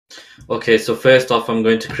Okay, so first off, I'm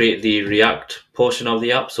going to create the React portion of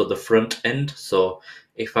the app, so the front end. So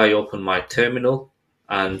if I open my terminal,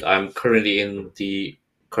 and I'm currently in the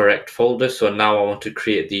correct folder, so now I want to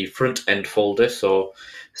create the front end folder. So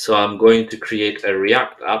I'm going to create a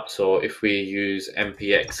React app. So if we use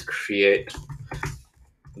npx create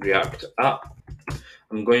React app,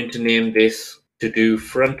 I'm going to name this to do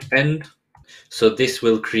front end. So this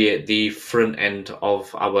will create the front end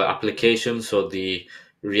of our application, so the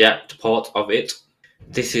React part of it.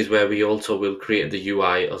 This is where we also will create the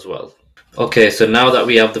UI as well. Okay, so now that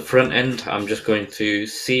we have the front end, I'm just going to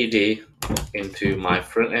cd into my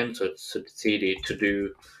front end. So it's cd to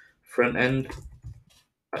do front end,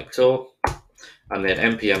 like so, and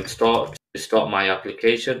then npm start to start my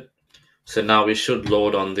application. So now we should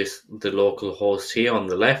load on the local host here on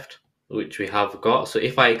the left, which we have got. So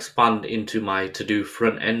if I expand into my to do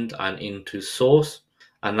front end and into source,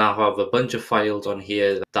 I now have a bunch of files on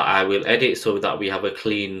here that I will edit so that we have a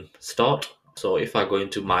clean start. So if I go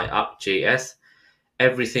into my app.js,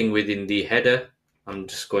 everything within the header, I'm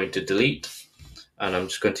just going to delete, and I'm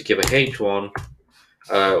just going to give a h1,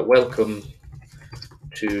 welcome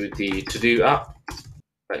to the to do app,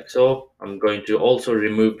 like so. I'm going to also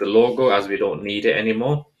remove the logo as we don't need it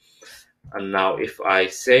anymore. And now if I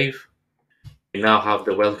save, we now have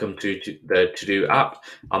the welcome to the to do app.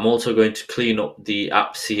 I'm also going to clean up the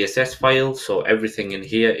app CSS file, so everything in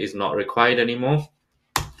here is not required anymore.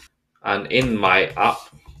 And in my app,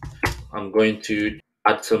 I'm going to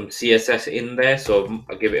add some CSS in there, so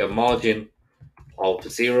I'll give it a margin of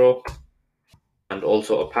 0 and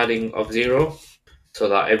also a padding of 0 so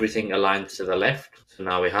that everything aligns to the left. So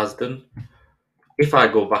now it has done. If I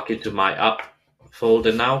go back into my app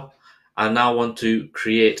folder now, I now want to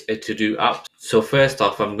create a to-do app. So first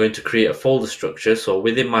off, I'm going to create a folder structure. So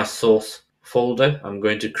within my source folder, I'm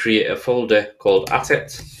going to create a folder called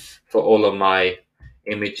assets for all of my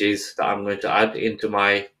images that I'm going to add into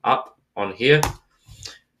my app on here.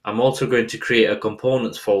 I'm also going to create a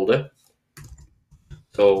components folder.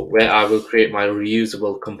 So where I will create my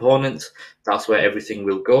reusable components, that's where everything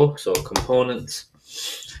will go. So components.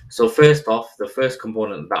 So first off, the first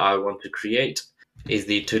component that I want to create is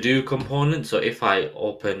the to-do component. So if I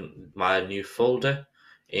open my new folder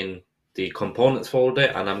in the components folder,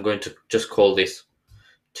 and I'm going to just call this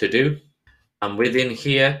to-do, and within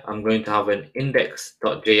here, I'm going to have an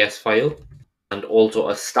index.js file and also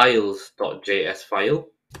a styles.js file.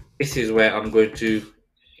 This is where I'm going to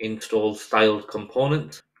install styled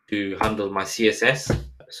component to handle my CSS.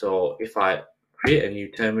 So if I create a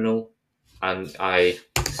new terminal and I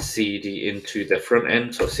cd into the front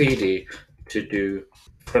end, so cd to do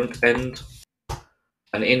front end,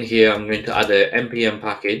 and in here I'm going to add a npm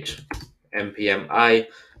package, npm I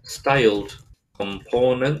styled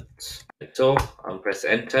components, so and press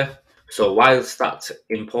enter. So whilst that's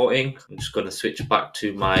importing, I'm just going to switch back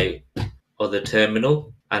to my other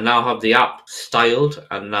terminal. I now have the app styled,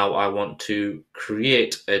 and now I want to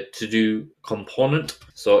create a to-do component.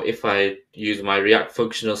 So if I use my React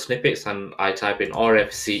functional snippets and I type in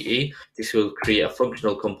rfce, this will create a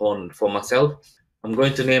functional component for myself. I'm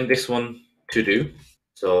going to name this one to-do.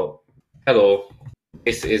 So hello,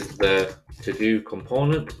 this is the to-do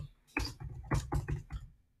component,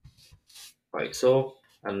 like so.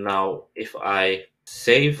 And now if I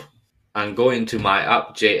save and go into my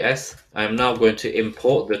app.js, I'm now going to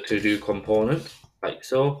import the to-do component, like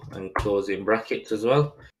so, and close in brackets as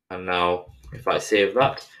well. And now if I save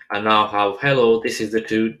that, I now have hello, this is the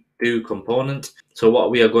to-do component. So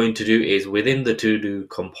what we are going to do is within the to-do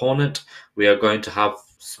component, we are going to have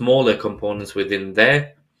smaller components within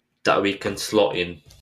there that we can slot in.